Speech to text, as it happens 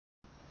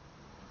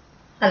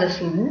Hello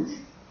students,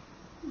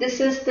 this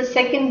is the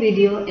second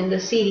video in the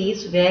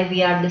series where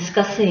we are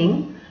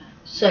discussing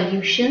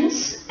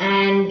solutions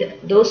and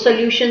those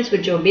solutions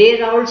which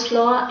obey Raoult's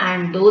law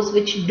and those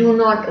which do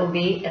not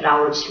obey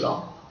Raoult's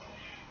law.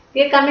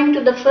 We are coming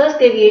to the first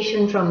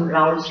deviation from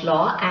Raoult's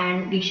law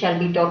and we shall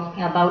be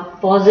talking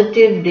about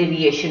positive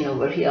deviation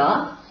over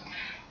here.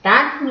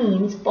 That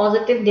means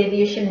positive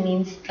deviation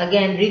means,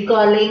 again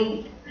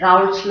recalling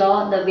Raoult's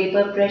law, the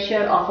vapor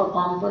pressure of a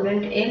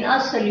component in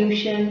a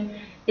solution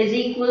is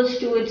equals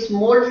to its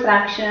mole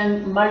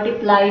fraction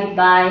multiplied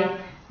by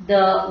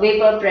the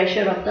vapor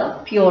pressure of the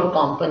pure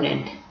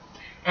component,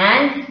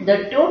 and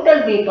the total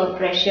vapor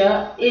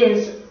pressure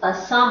is a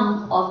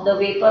sum of the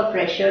vapor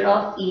pressure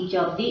of each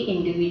of the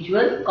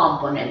individual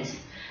components.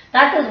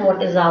 That is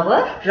what is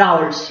our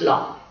Raoult's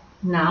law.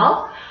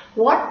 Now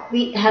what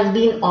has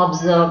been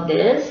observed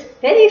is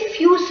very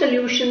few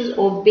solutions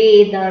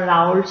obey the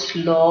Raoult's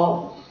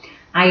law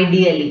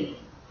ideally.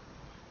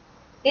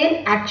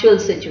 In actual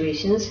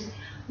situations,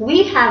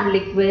 we have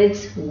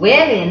liquids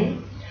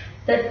wherein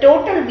the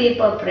total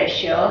vapor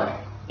pressure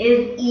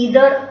is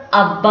either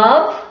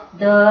above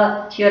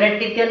the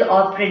theoretical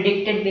or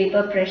predicted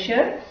vapor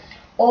pressure,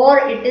 or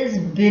it is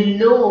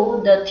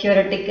below the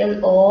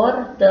theoretical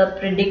or the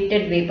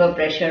predicted vapor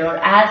pressure, or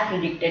as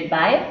predicted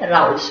by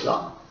Raoult's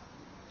law.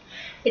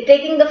 We're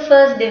taking the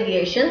first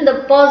deviation,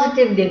 the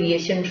positive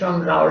deviation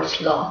from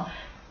Raoult's law.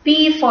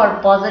 P for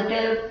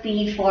positive,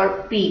 P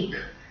for peak.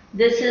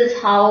 This is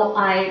how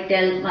I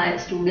tell my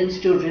students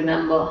to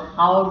remember.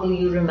 How do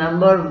you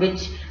remember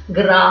which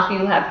graph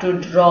you have to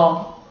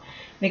draw?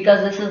 Because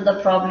this is the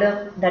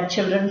problem that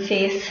children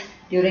face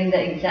during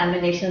the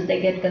examinations. They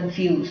get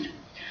confused.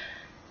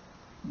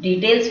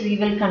 Details we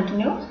will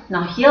continue.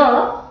 Now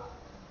here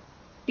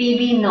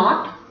PB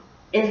naught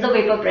is the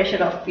vapor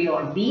pressure of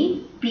pure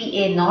B.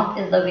 PA naught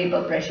is the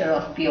vapor pressure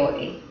of pure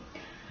A.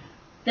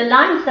 The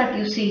lines that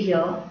you see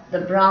here,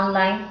 the brown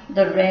line,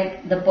 the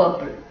red, the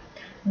purple,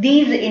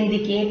 these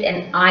indicate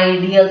an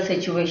ideal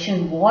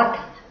situation, what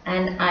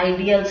an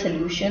ideal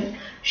solution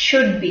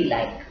should be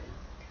like.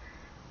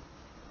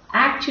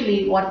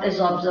 Actually, what is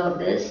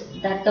observed is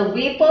that the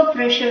vapor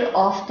pressure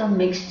of the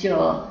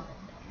mixture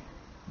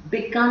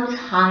becomes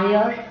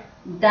higher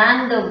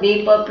than the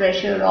vapor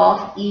pressure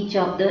of each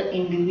of the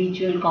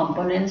individual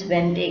components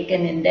when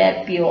taken in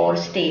their pure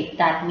state.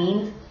 That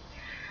means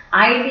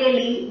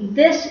ideally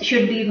this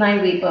should be my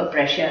vapor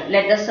pressure.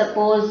 Let us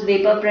suppose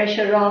vapor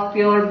pressure of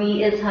pure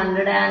B is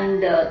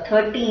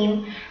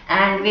 113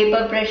 and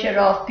vapor pressure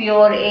of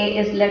pure A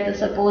is, let us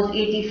suppose,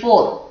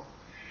 84.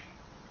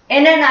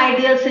 In an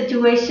ideal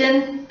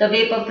situation, the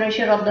vapor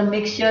pressure of the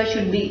mixture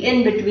should be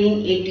in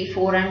between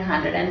 84 and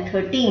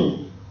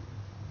 113.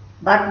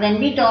 But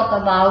when we talk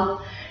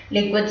about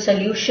liquid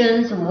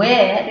solutions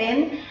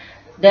wherein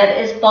there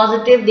is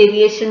positive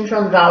deviation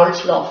from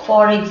Raoult's law,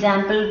 for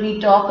example, we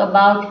talk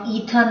about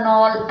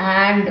ethanol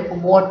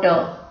and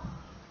water,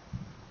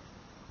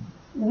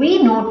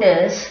 we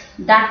notice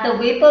that the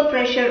vapor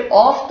pressure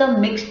of the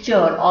mixture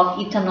of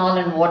ethanol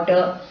and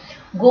water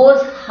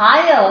goes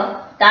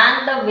higher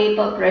than the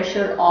vapor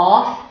pressure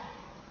of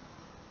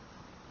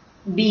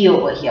B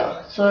over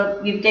here. So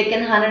we've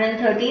taken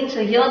 113,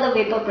 so here the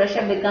vapor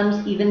pressure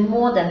becomes even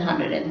more than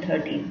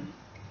 113,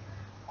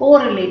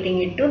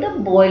 correlating it to the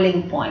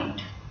boiling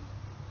point.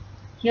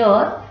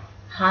 Here,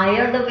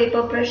 higher the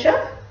vapor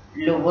pressure,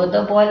 lower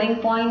the boiling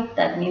point.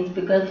 That means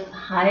because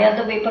higher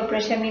the vapor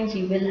pressure means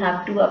you will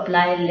have to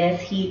apply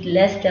less heat,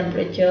 less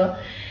temperature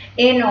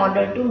in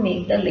order to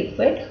make the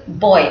liquid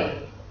boil.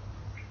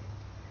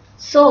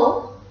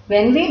 So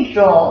when we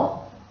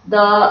draw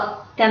the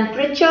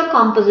temperature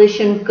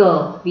composition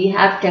curve, we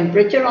have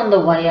temperature on the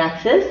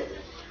y-axis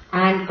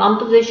and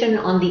composition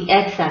on the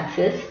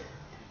x-axis.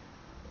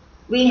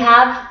 We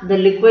have the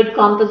liquid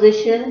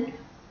composition,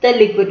 the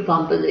liquid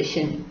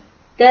composition.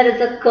 There is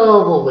a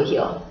curve over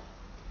here.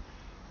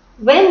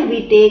 When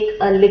we take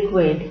a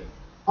liquid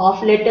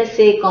of, let us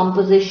say,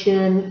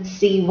 composition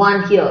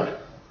C1 here,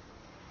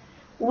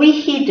 we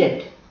heat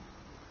it.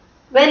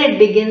 When it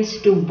begins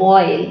to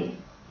boil,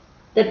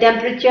 the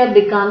temperature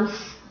becomes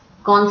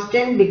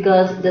constant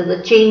because there is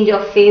a change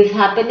of phase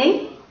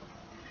happening.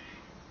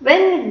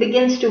 When it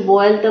begins to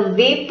boil, the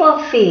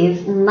vapor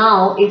phase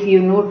now, if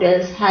you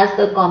notice, has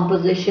the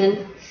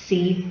composition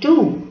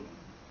C2,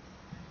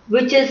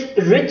 which is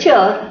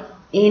richer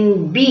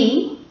in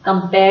B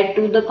compared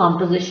to the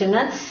composition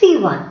at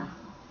C1.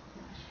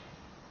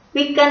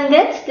 We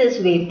condense this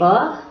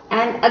vapor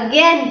and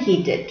again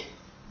heat it.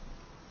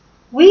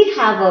 We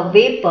have a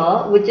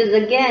vapor which is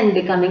again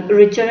becoming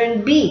richer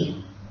in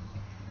B.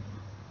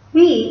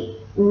 We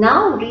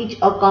now reach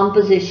a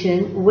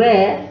composition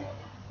where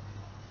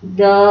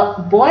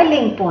the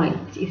boiling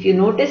point, if you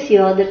notice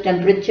here, the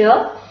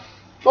temperature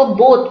for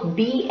both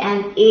B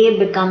and A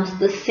becomes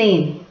the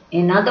same.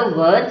 In other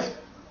words,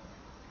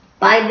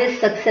 by this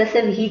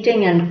successive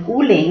heating and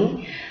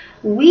cooling,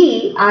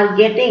 we are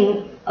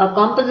getting a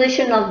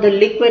composition of the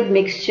liquid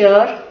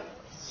mixture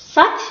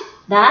such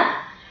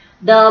that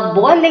the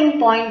boiling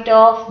point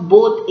of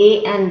both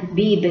A and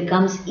B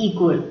becomes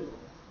equal.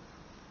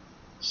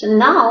 So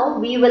now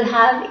we will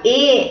have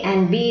A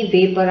and B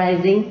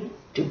vaporizing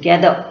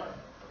together.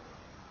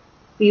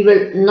 We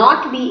will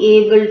not be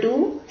able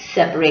to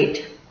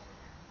separate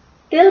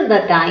till the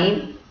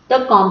time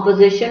the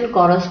composition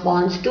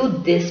corresponds to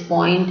this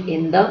point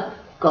in the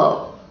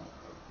curve.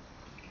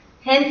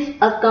 Hence,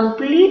 a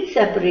complete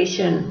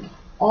separation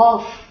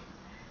of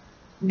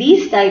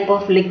these type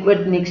of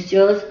liquid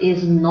mixtures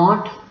is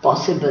not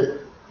possible.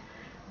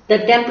 The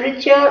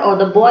temperature or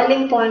the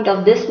boiling point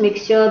of this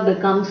mixture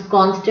becomes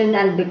constant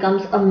and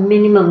becomes a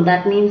minimum.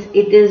 That means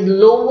it is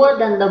lower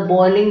than the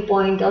boiling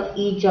point of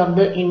each of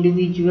the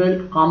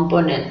individual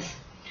components.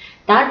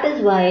 That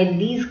is why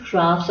these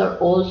graphs are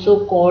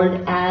also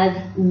called as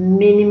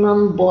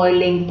minimum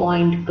boiling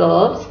point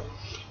curves,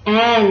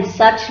 and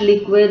such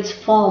liquids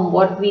form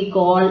what we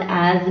call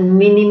as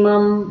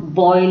minimum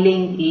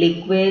boiling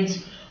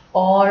liquids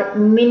or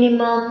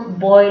minimum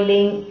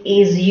boiling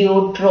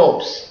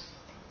azeotropes.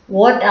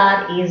 What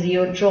are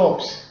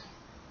azeotropes?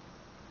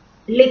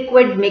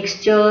 Liquid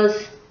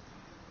mixtures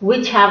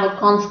which have a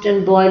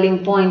constant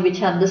boiling point, which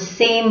have the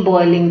same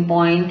boiling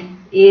point,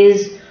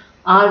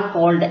 are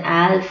called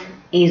as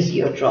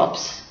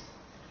azeotropes.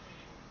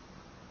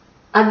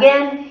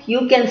 Again,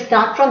 you can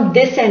start from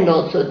this end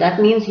also. That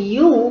means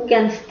you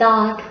can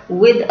start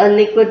with a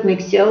liquid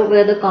mixture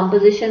where the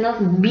composition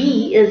of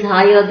B is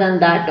higher than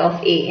that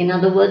of A. In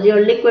other words,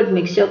 your liquid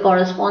mixture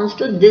corresponds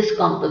to this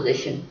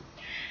composition.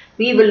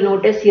 We will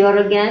notice here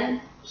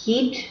again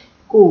heat,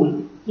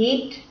 cool,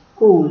 heat,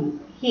 cool,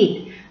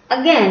 heat.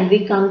 Again,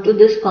 we come to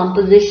this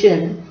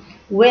composition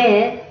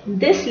where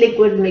this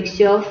liquid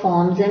mixture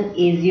forms an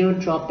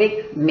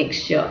azeotropic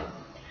mixture.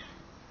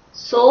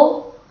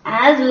 So,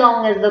 as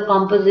long as the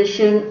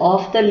composition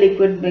of the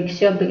liquid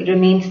mixture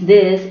remains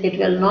this, it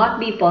will not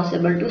be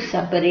possible to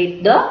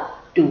separate the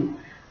two.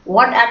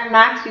 What at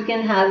max you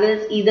can have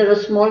is either a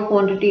small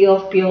quantity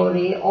of pure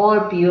A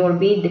or pure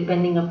B,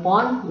 depending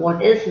upon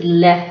what is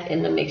left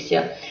in the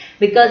mixture.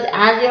 Because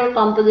as your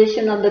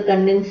composition of the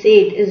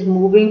condensate is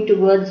moving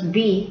towards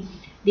B,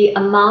 the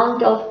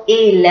amount of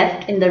A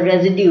left in the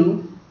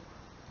residue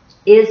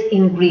is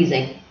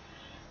increasing.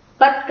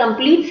 But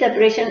complete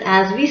separation,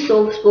 as we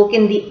spoke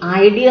in the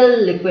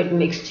ideal liquid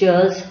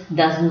mixtures,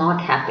 does not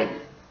happen.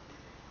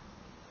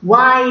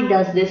 Why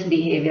does this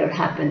behavior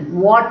happen?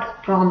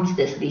 What prompts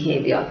this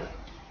behavior?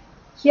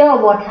 Here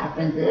what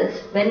happens is,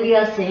 when we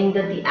are saying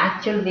that the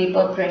actual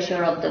vapor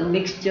pressure of the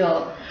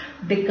mixture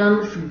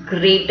becomes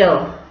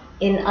greater,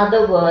 in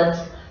other words,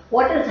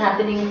 what is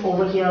happening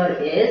over here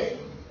is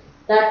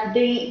that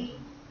the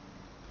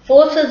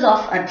forces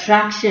of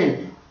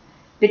attraction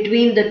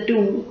between the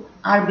two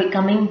are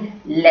becoming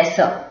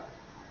lesser.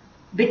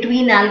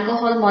 Between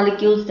alcohol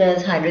molecules there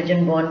is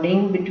hydrogen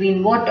bonding,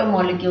 between water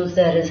molecules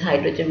there is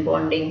hydrogen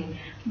bonding.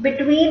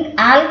 Between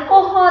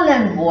alcohol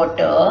and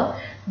water,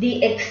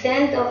 the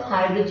extent of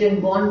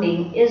hydrogen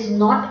bonding is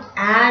not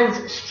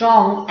as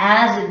strong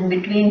as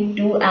between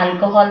two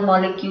alcohol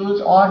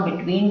molecules or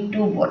between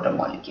two water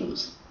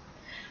molecules.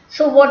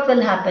 So what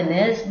will happen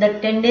is the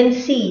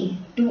tendency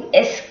to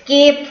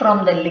escape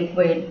from the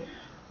liquid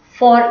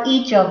for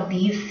each of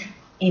these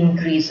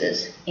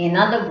increases. In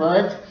other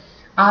words,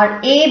 our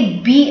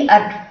A-B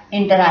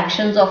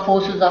interactions or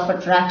forces of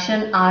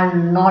attraction are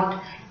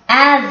not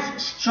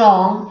as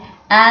strong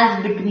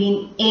as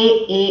between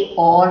AA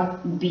or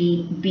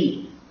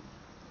BB.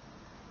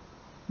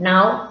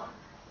 Now,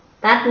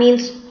 that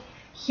means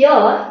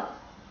here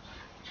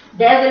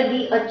there will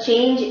be a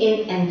change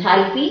in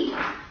enthalpy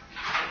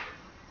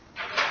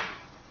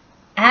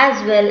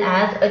as well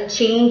as a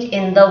change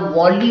in the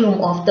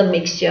volume of the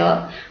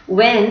mixture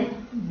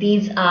when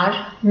these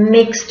are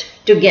mixed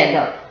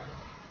together.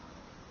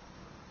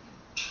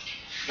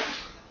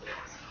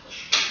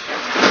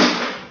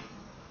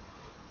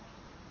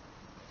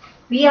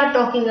 We are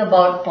talking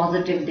about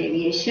positive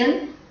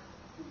deviation.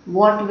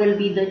 What will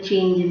be the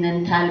change in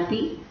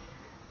enthalpy?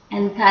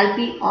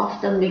 Enthalpy of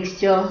the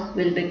mixture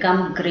will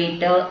become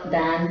greater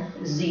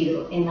than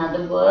 0. In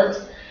other words,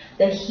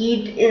 the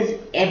heat is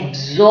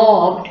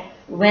absorbed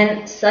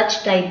when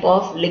such type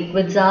of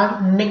liquids are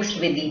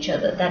mixed with each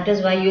other. That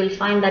is why you will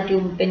find that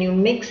when you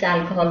mix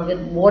alcohol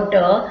with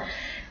water,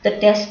 the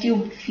test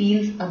tube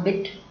feels a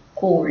bit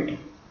cold.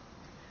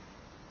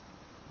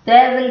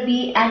 There will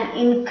be an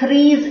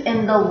increase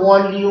in the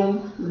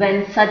volume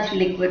when such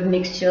liquid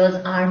mixtures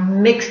are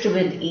mixed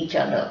with each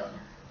other.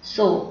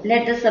 So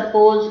let us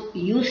suppose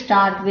you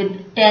start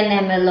with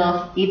 10 ml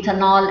of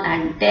ethanol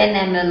and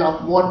 10 ml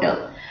of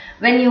water.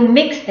 When you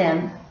mix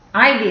them,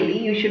 ideally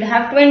you should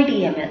have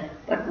 20 ml.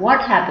 But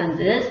what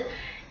happens is,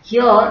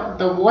 here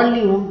the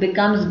volume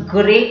becomes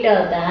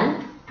greater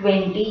than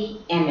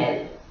 20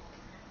 ml.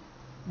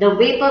 The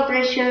vapor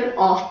pressure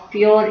of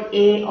pure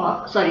A,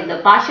 the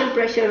partial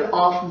pressure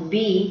of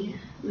B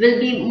will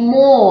be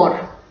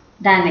more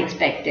than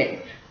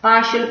expected.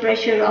 Partial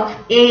pressure of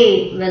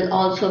A will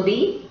also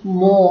be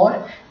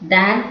more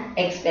than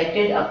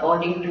expected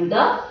according to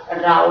the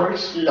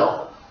Raoult's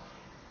law.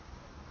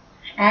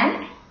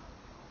 And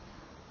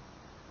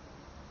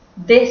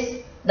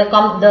this the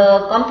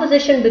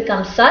composition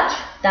becomes such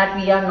that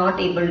we are not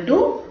able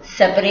to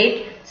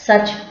separate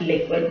such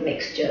liquid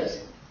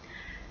mixtures.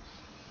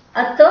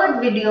 A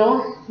third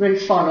video will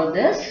follow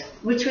this,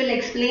 which will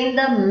explain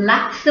the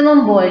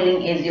maximum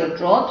boiling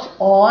azeotropes,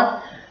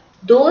 or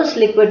those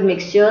liquid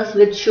mixtures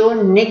which show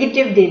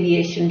negative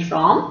deviation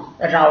from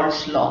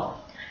Raoult's law.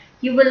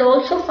 You will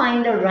also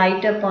find a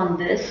write-up on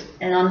this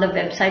and on the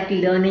website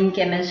Learning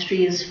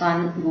Chemistry is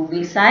Fun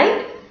Google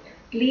site.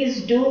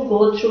 Please do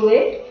go through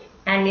it,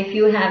 and if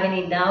you have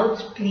any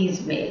doubts,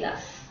 please mail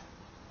us.